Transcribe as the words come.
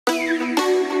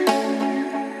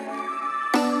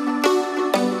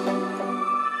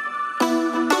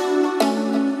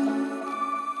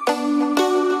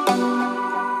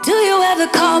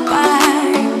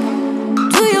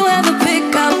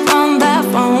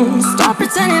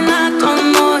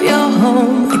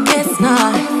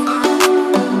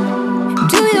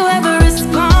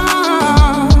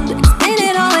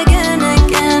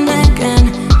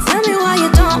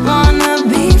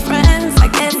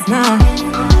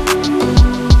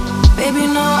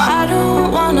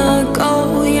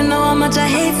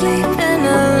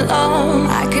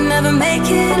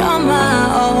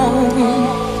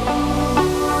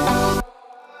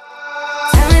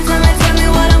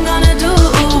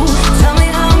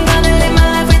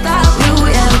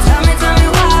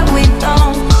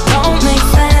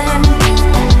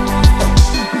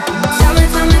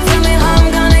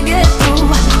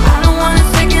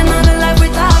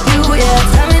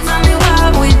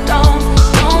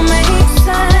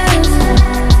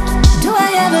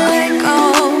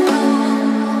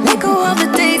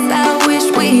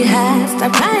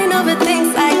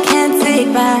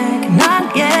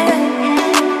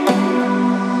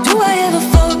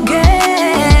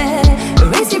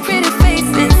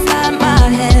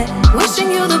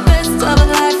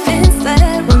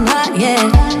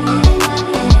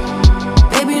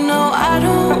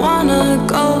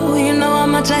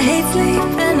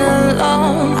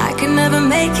can never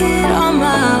make it on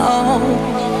my own.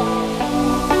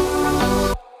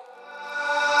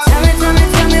 Tell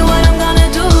me what I'm gonna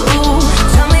do.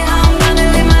 Tell me how I'm gonna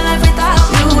live my life without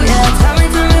you. Yeah, tell me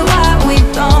why we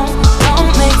don't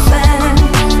make sense.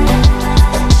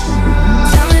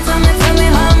 Tell me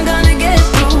how I'm gonna get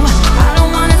through. I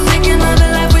don't wanna take another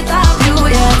life without you.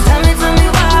 Yeah, tell me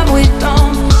why we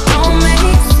don't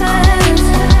make sense.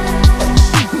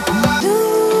 You,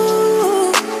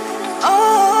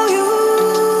 oh you,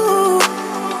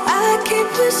 I keep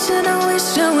wishing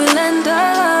we'll end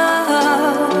up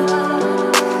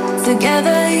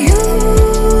together. You,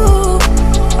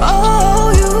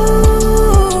 oh you,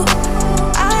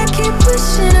 I keep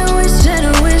wishing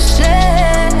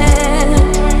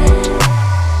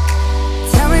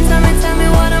Tell me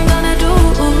what I'm gonna do.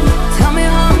 Tell me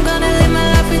how I'm gonna live my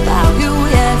life without you.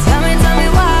 Yeah, tell me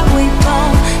why we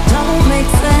don't make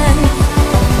sense.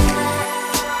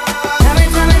 Tell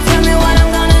me what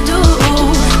I'm gonna do.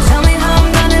 Tell me how I'm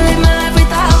gonna live my life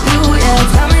without you. Yeah,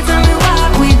 tell me why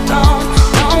we don't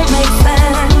make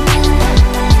sense.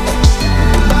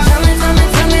 Tell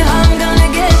me how I'm gonna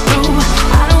get through.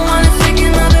 I don't wanna take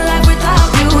another life without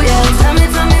you. Yeah, tell me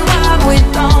why we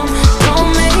don't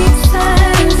make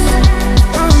sense.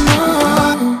 Oh no.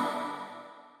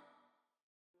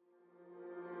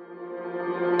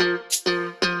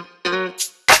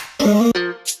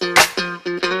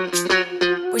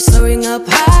 We're soaring up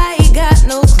high, got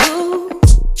no clue.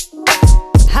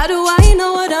 How do I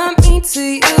know what I mean to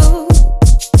you?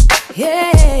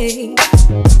 Yeah.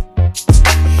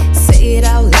 Say it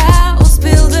out loud,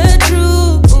 spill the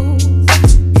truth.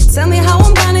 Tell me how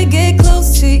I'm gonna get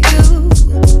close to you.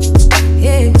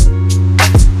 Yeah.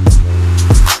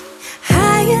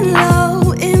 High and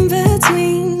low, in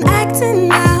between,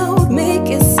 acting out, make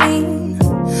a scene.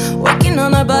 Working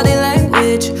on our body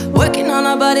language, working on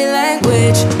our body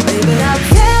language. Baby, now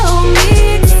tell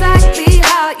me exactly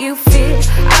how you feel.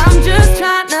 I'm just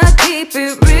trying to keep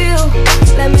it real.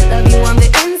 Let me love you on the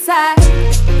inside,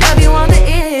 love you on the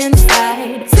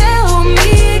inside. Tell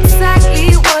me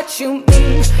exactly what you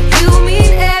mean. You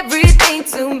mean everything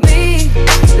to me.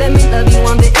 Let me love you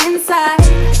on the inside,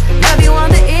 love you on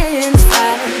the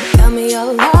inside. Tell me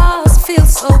you're lost, feel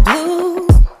so blue,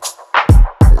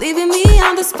 leaving me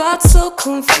on the spot so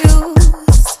confused.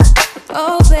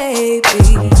 Oh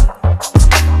baby,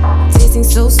 tasting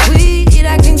so sweet,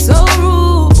 acting so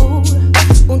rude.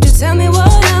 Won't you tell me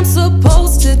what I'm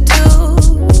supposed to do?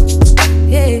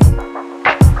 Yeah.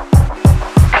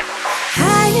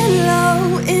 High and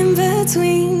low, in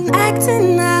between,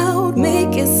 acting out,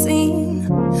 make a scene.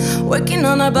 Working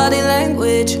on our body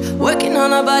language, working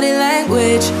on our body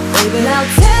language. Baby, now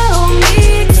tell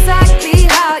me exactly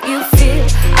how you feel.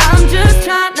 I'm just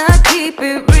trying to keep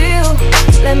it real.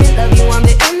 Let me love you on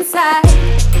the inside,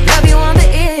 love you on the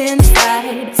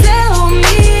inside. Tell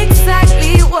me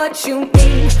exactly what you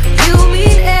mean. You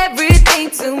mean everything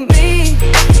to me.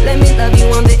 Let me love you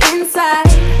on the inside,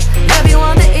 love you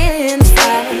on the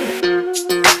inside.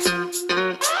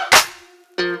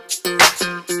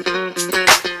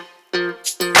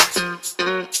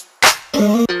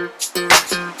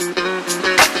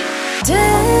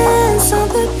 Dance on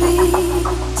the beat.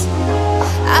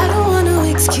 I don't want no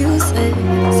excuses.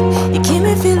 You keep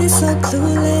me feeling so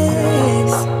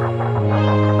clueless.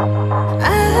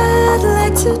 I'd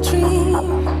like to dream.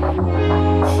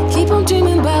 Keep on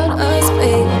dreaming about us,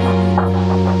 baby.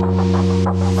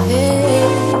 Hey.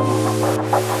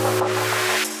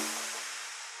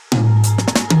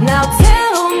 Now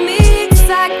tell me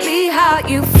exactly how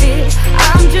you feel.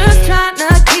 I'm just trying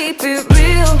to keep it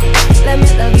real. Let me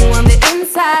love you on the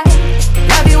inside,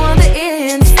 love you on the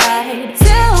inside.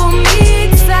 Tell me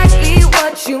exactly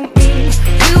what you mean.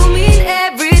 You mean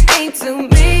everything to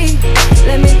me.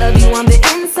 Let me love you on the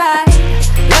inside,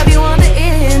 love you on the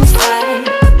inside.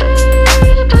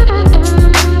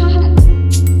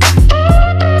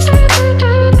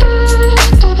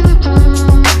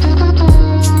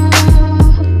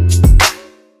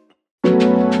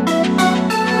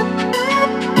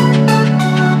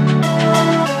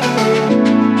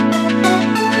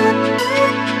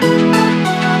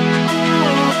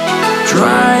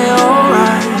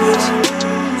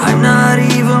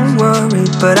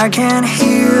 But I can't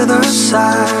hear the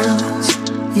silence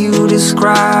you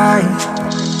describe.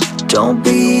 Don't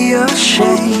be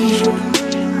ashamed.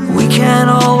 We can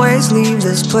always leave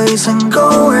this place and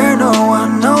go where no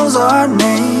one knows our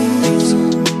names.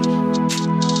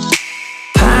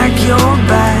 Pack your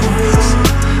bags.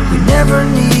 We never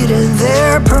needed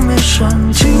their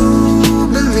permission to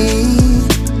believe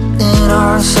in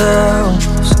ourselves.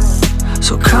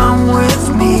 So come with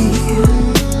me.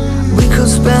 We could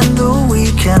spend the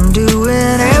weekend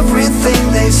doing everything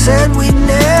they said we'd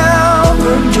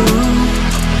never do.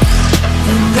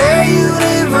 In their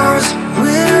universe,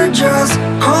 we're just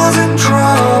causing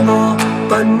trouble,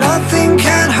 but nothing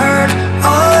can hurt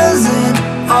us in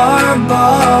our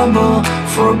bubble.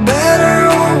 For better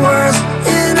or worse,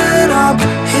 in an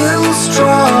uphill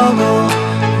struggle,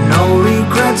 no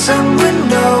regrets and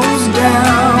windows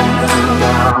down,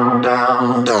 down,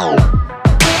 down, down.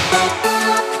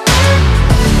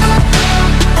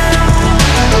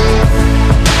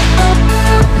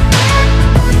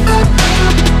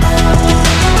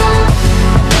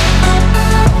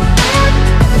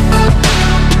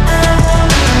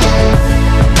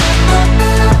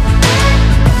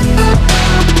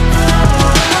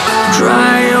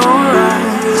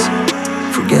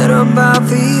 About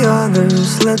the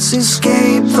others, let's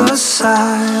escape the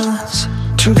silence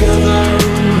together.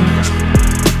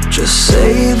 Just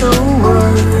say the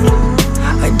word.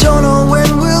 I don't know when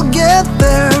we'll get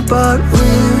there, but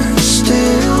we're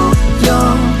still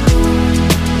young.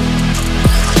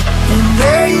 In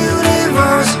their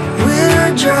universe,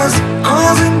 we're just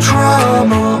causing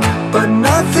trouble, but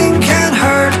nothing can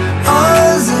hurt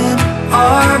us in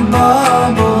our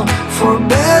bubble. For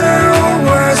better or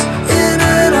worse,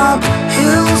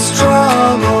 uphill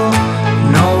struggle,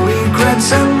 no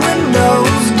regrets and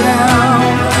windows down,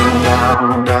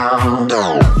 down, down,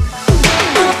 down.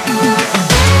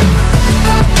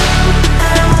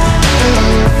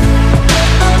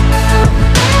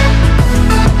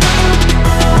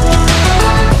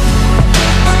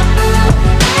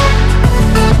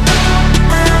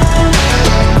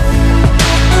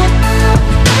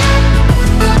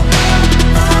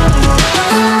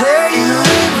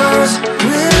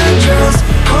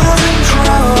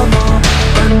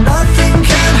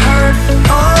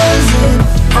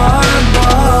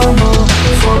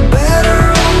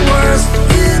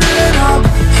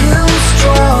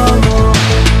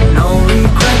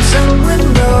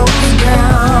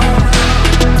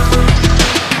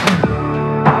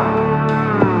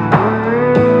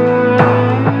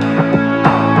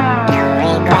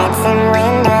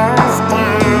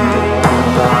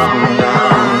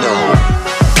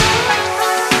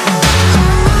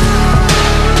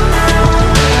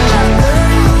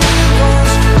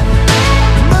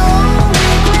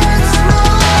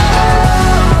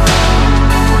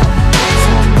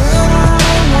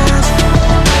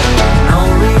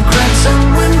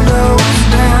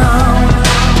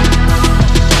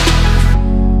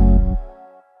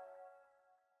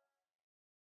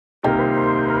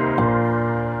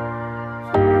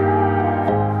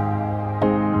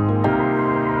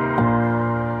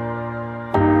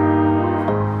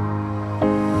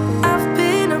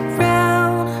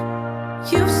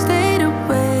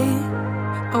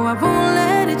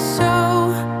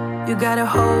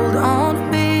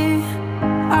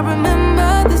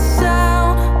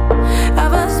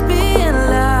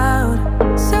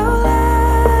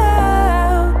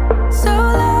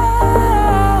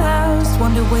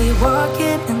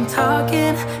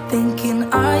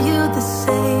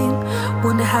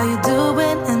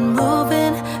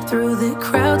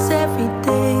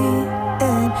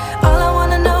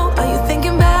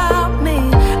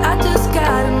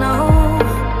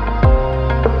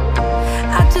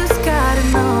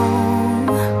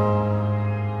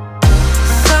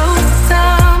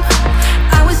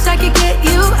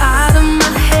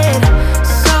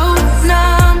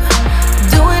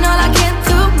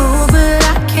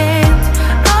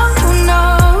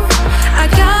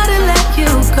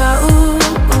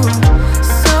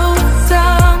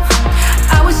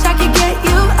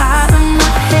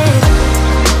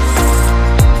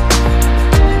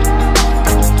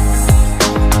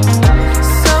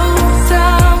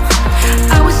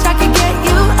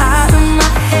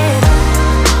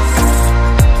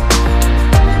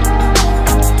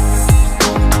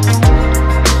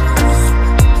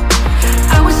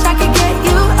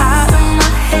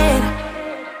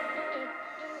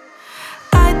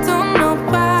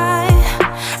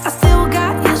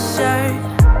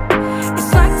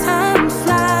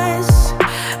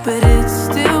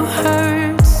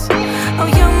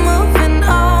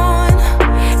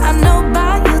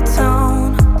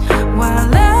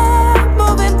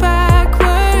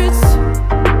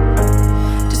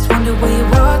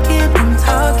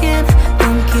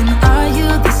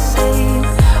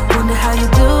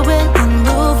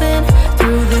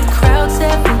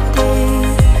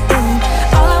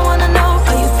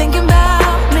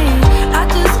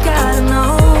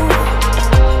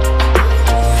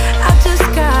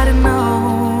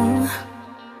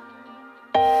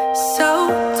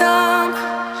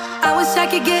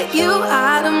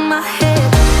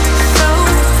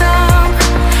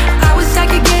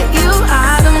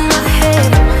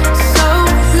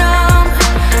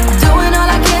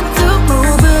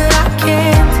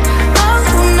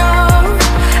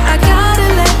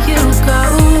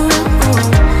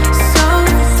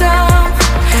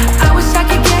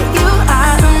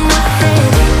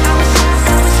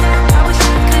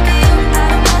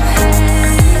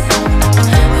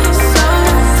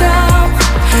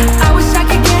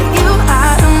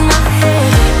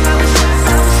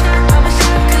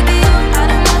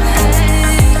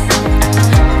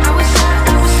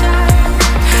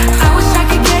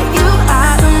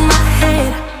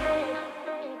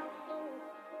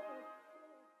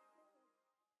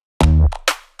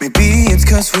 Maybe it's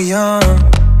cause we're young,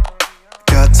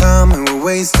 got time and we're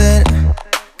wasted,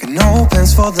 got no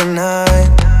plans for the night.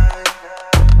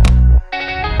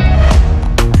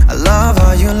 I love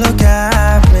how you look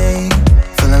at me,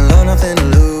 feeling low, nothing to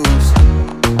lose.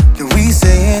 Can we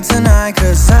say it tonight,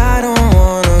 cause I don't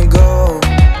wanna go.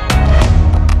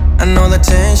 I know the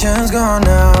tension's gone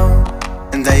now,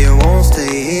 and that you won't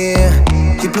stay here.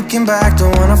 Keep looking back,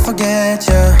 don't wanna forget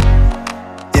you.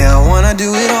 Yeah, I wanna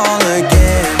do it all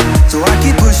again, so I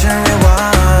keep pushing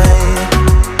rewind,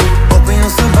 hoping you'll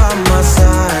still by my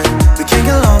side. We can't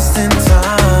get lost in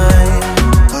time.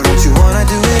 Oh, don't you wanna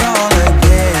do it all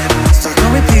again? Stuck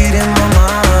on repeat in my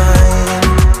mind,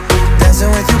 dancing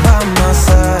with you by my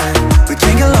side. We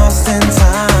can't get lost in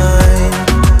time.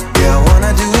 Yeah, I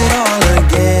wanna do it all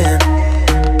again.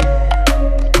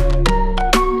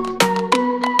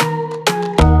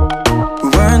 We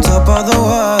were on top of the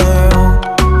world,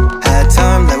 had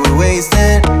time that we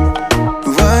wasted.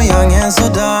 We were young and so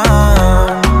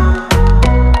dumb.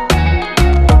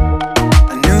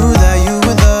 I knew that you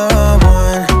were the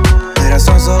one, played our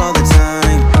songs all the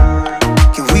time.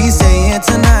 Can we say it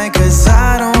tonight, cause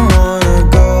I don't wanna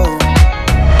go.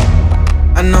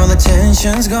 I know the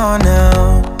tension's gone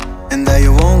now, and that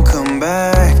you won't come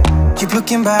back. Keep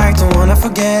looking back, don't wanna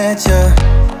forget you.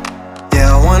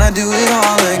 Yeah, I wanna do it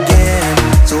all again,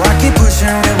 so I keep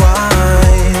pushing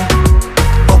rewind,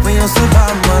 hoping you'll still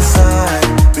by my side.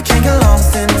 We can't get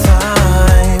lost in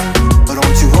time. But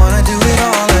don't you wanna do it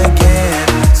all again?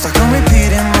 Stuck on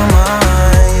repeat in my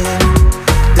mind,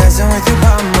 dancing with you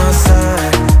by my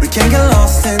side. We can't get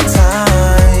lost in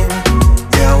time.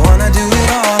 Yeah, I wanna do it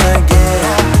all again.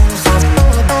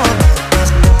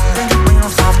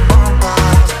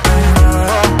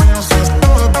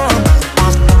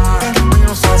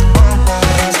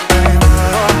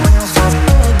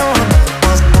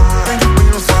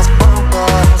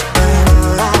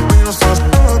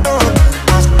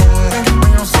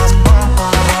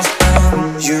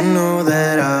 You know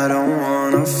that I don't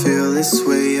wanna feel this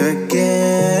way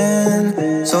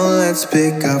again, so let's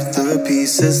pick up the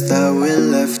pieces that we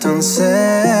left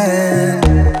unsaid.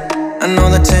 I know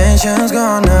the tension's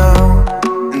gone now,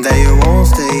 and that you won't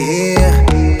stay here.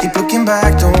 Keep looking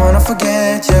back, don't wanna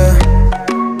forget you.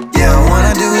 Yeah, I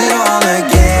wanna do it all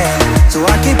again, so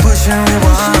I keep pushing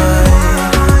rewind,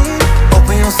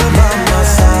 hoping you'll still by my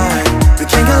side. We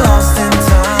can't get lost in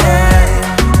time.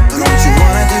 But don't you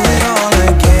wanna do it all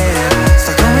again?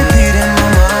 Stuck on repeat in my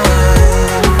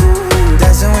mind,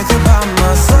 dancing with you by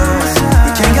my side.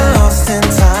 We can't get lost in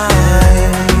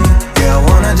time. Yeah, I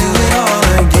wanna do it all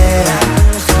again.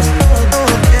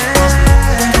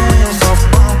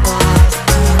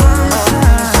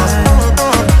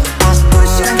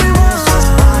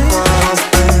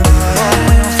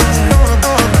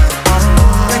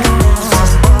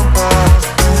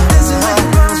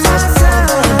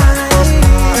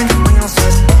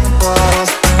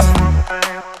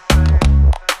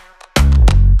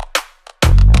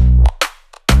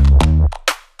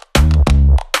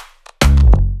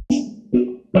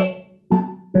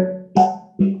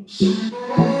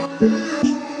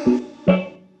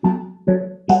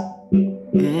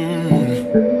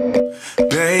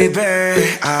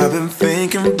 Baby, I've been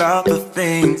thinking about the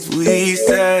things we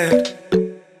said.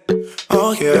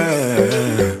 Oh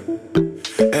yeah.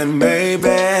 And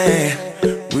maybe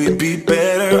we'd be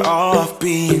better off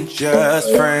being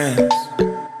just friends.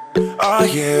 Oh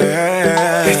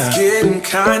yeah. It's getting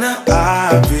kinda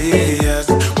obvious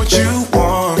what you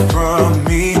want from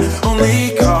me.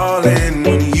 Only calling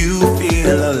when you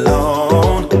feel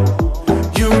alone.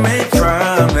 You make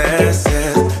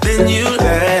promises, then you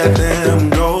let them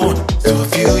go. So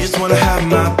if you just wanna have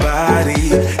my body,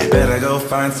 you better go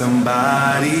find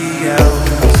somebody else.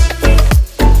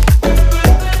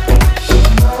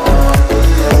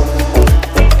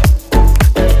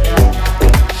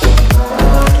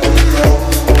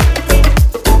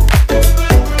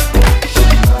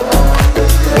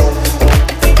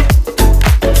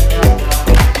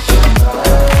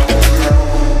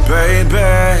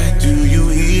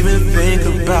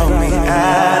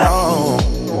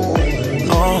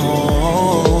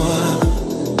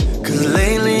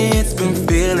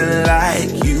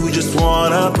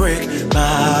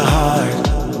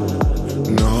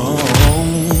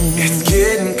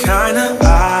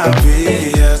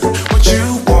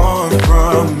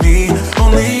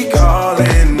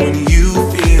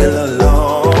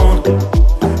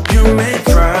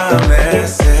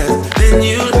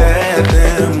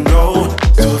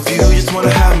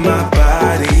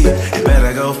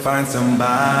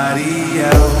 Somebody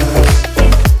else.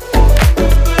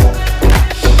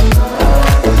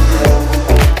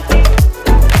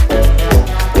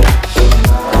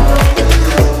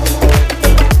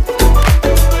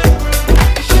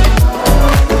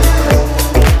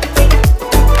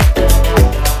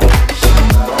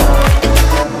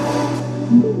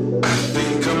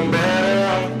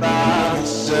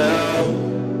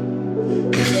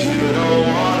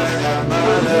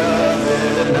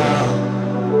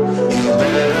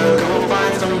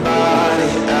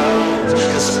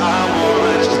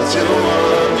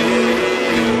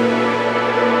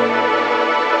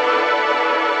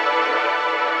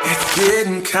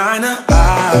 getting kinda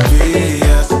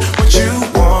obvious what you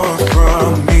want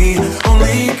from me.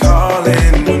 Only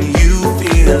calling when you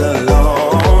feel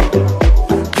alone.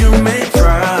 You make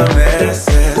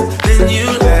promises, then you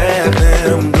let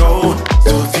them go.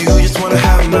 So if you just wanna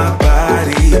have my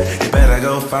body, you better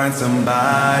go find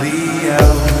somebody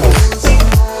else.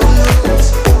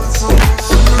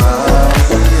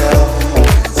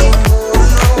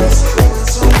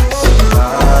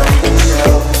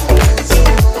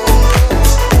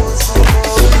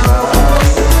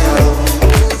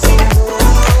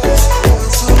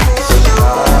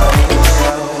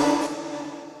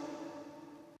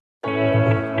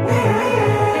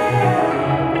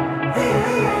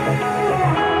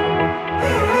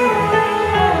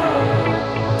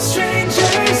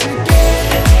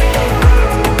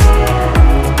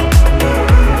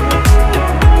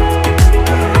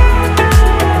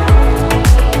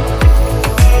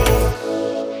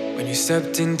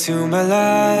 Stepped into my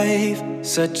life,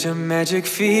 such a magic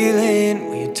feeling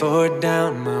when you tore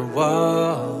down my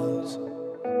walls.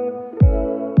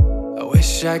 I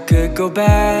wish I could go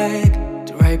back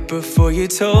to right before you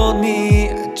told me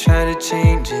I'd try to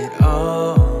change it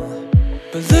all.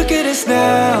 But look at us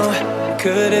now, we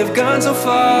could have gone so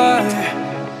far.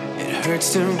 It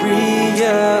hurts to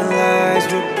realize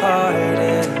we're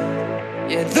parted.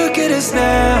 Yeah, look at us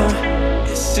now,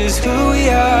 this is who we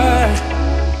are.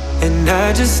 And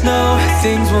I just know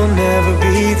things will never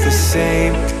be the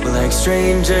same. We're like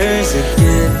strangers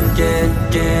again, again,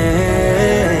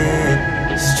 again.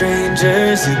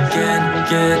 Strangers again,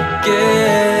 again,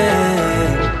 again.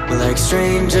 We're like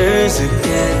strangers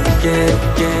again, again,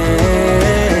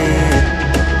 again.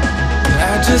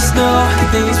 I just know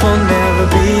things will never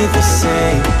be the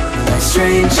same. We're like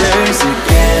strangers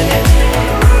again.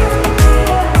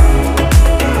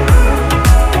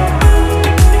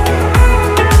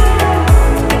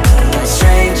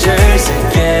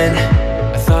 Again,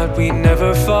 I thought we'd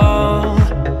never fall.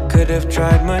 Could have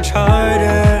tried much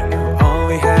harder. Now all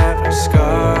we have are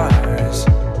scars.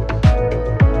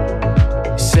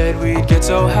 You said we'd get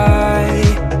so high,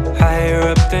 higher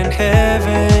up than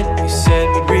heaven. You said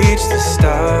we'd reach the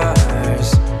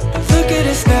stars. But look at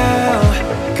us now,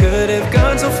 could have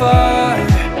gone so far.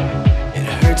 It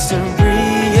hurts to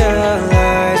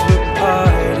realize we're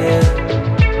parted.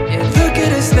 Yeah, look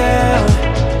at us now,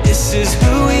 this is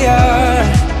who we are.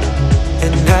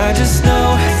 And I just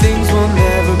know things will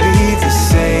never be the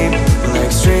same. We're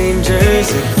like strangers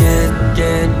again,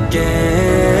 again,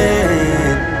 again.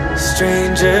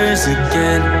 Strangers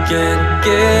again, again,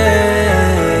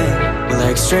 again. We're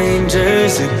like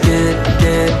strangers again,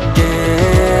 again,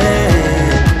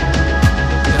 again.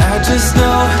 I just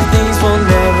know things will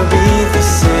never be the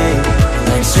same. We're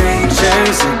like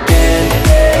strangers again.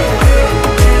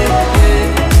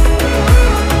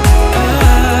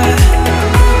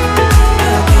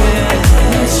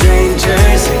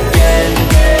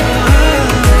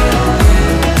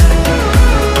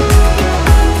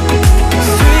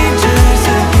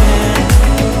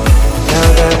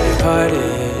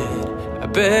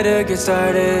 Better get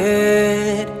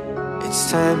started. It's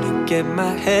time to get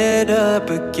my head up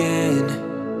again.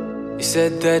 You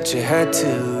said that you had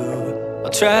to. I'll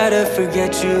try to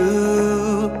forget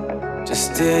you.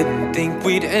 Just didn't think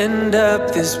we'd end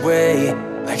up this way,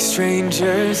 like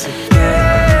strangers again.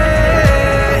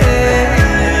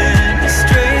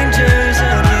 Strangers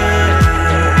again.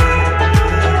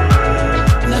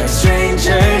 Like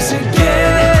strangers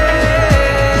again.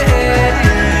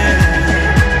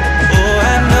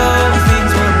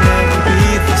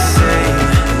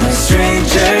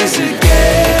 Strangers again.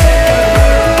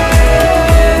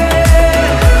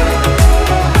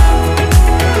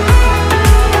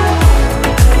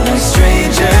 Like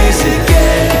strangers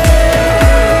again.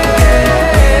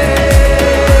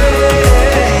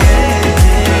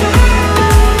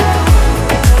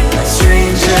 Like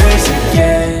strangers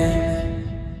again.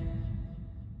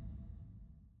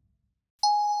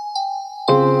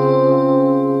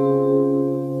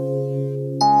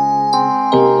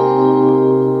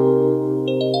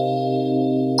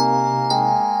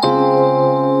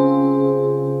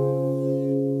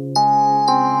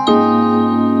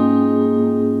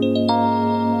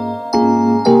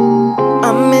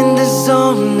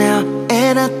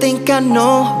 I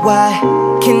know why.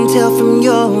 Can tell from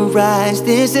your eyes,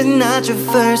 this is not your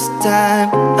first time.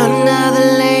 Another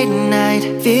late night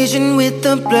vision with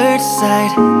a blurred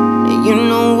sight. You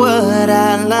know what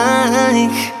I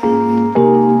like.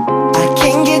 I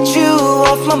can't get you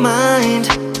off my mind.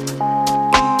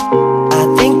 I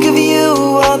think of you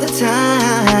all the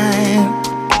time.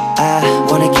 I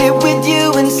wanna get with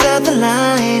you inside the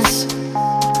lines.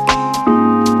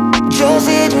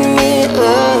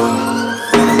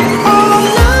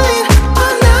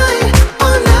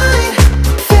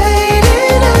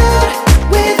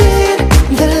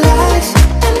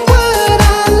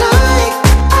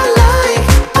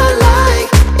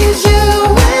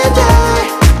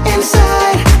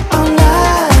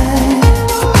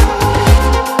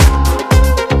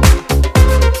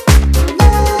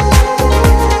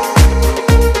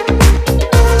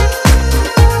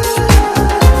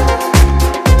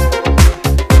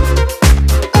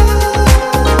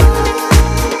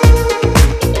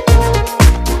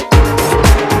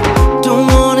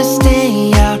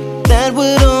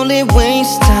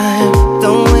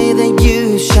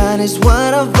 is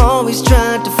what I've always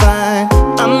tried to find.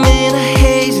 I'm in a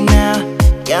haze now,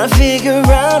 gotta figure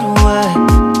out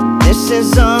what this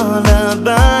is all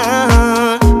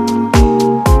about.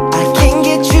 I can't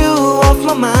get you off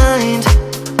my mind,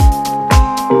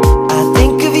 I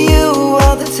think of you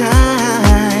all the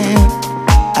time.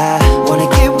 I wanna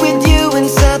get with you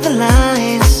inside the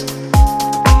lines,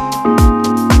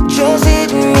 just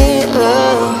hit me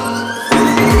up.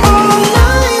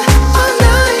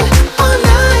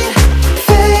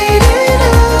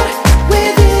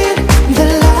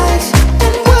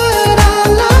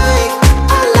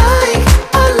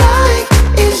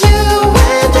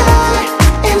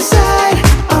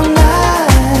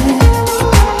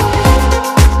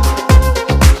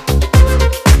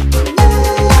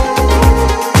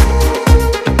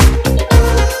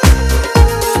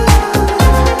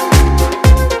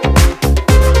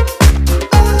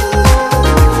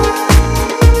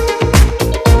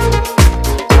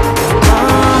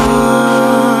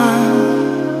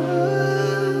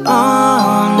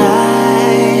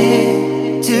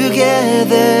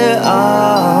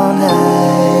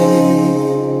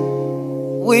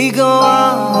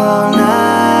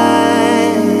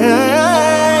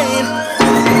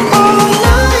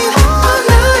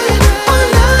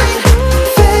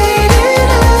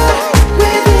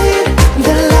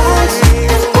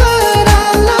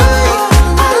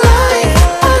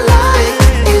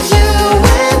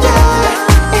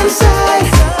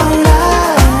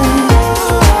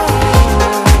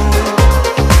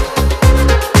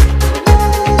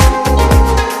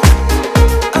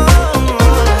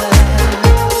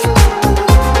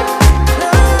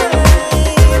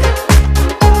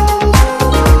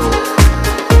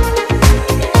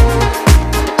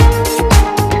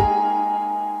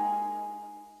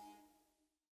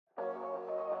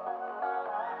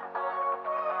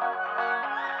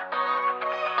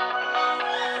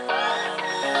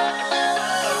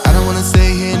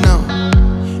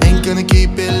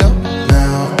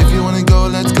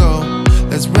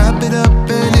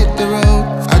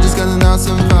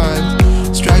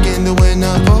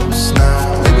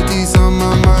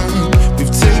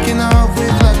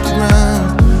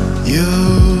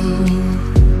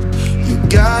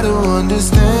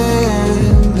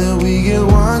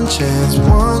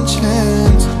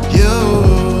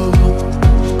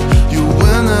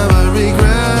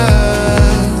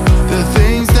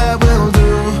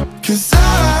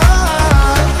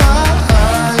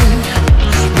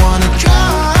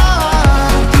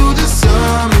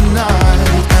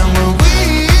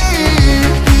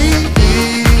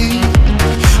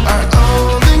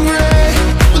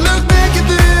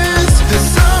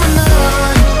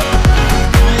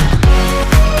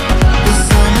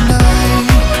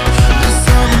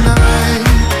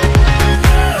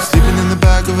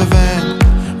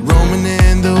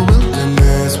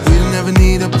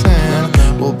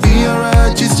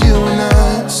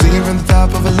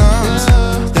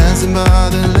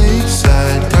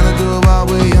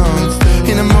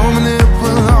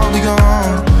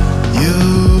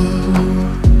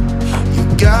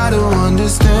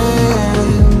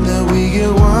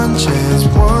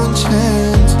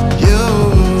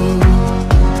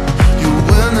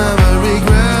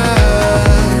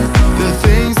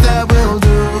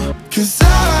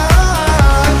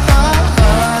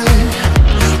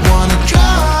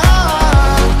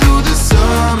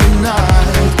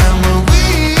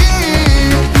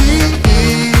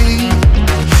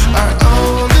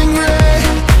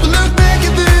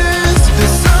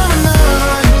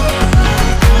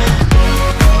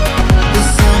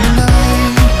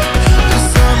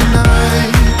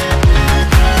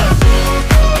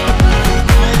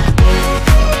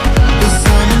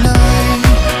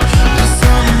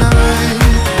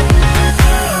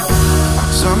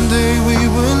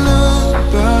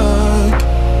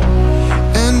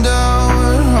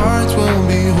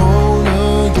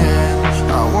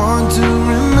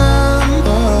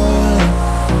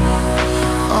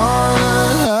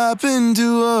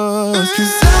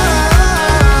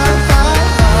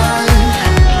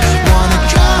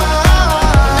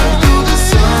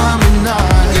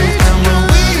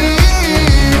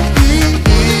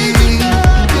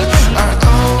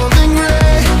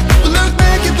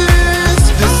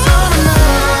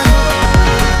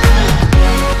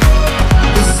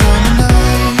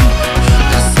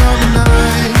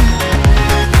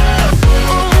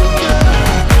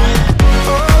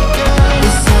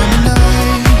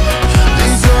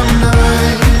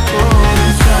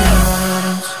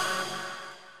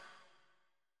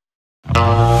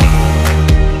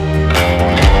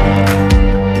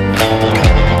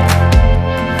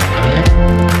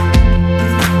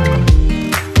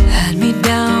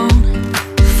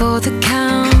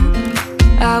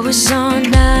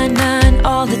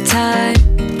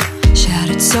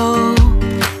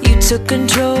 took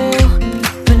control,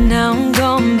 but now I'm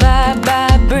gone. Bye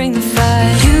bye, bring the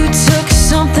fire. You took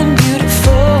something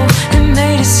beautiful and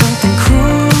made it something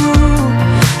cruel.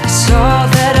 It's all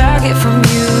that I get from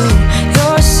you.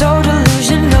 You're so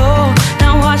delusional.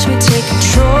 Now watch me take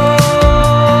control.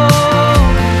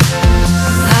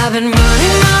 I've been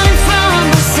running from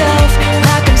myself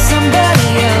like I'm somebody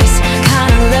else.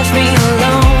 Kinda left me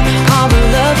alone. All the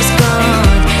love is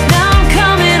gone. Now I'm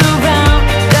coming around.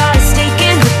 Got a stake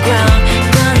in the ground.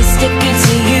 Gonna stick it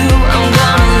to you. I'm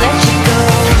gonna let you go.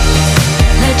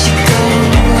 Let you go.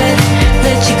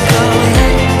 Let you go.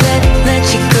 Let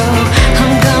you go.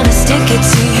 I'm gonna stick it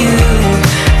to you.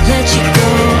 Let you go.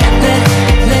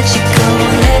 Let you go.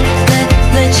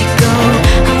 Let you go.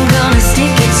 I'm gonna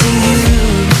stick it to you.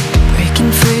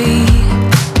 Breaking free,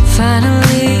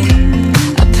 finally.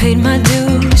 I paid my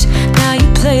dues. Now you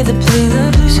play the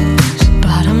blues.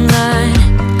 Bottom line,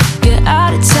 you're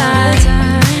out of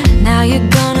time. Now you're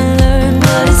gonna learn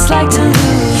what it's like to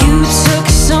lose. You took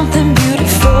something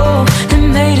beautiful and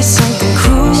made it something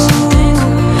cruel.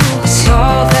 It's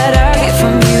all that I get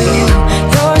from you.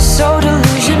 You're so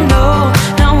delusional.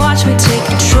 Now watch me take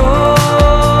control.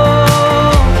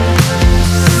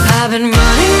 I've been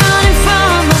running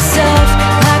from myself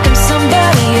like I'm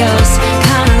somebody else.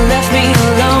 Kinda left me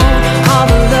alone. All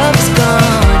the love is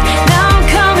gone. Now I'm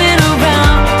coming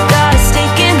around. Got a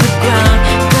stake in the ground.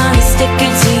 Gonna stick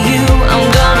it to you. I'm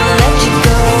gonna let you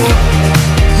go.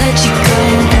 Let you go.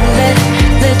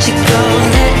 Let you go.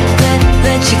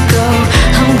 Let you go.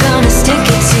 I'm gonna stick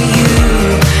it to you.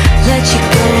 Let you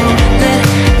go.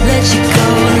 Let you go.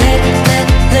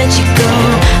 Let you go.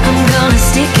 I'm gonna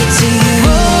stick it to you.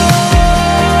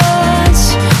 Once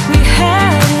we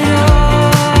had it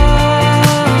all.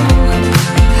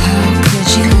 How could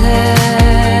you let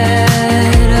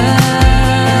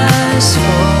us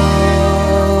fall?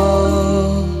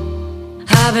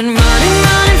 I've been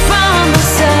running from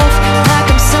myself like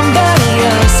I'm somebody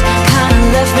else. Kinda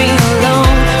left me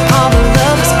alone. All the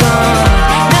love is gone.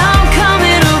 Now I'm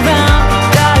coming around.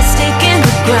 Got a stake in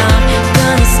the ground.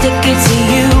 Gonna stick it to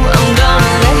you. I'm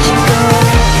gonna let you go.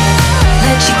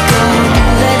 Let you go.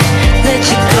 Let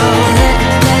you go.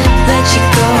 Let you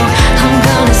go. I'm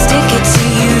gonna stick it to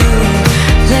you.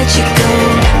 Let you go.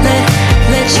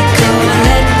 Let you go.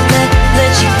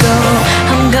 Let you go.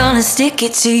 I'm gonna stick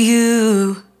it to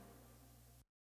you.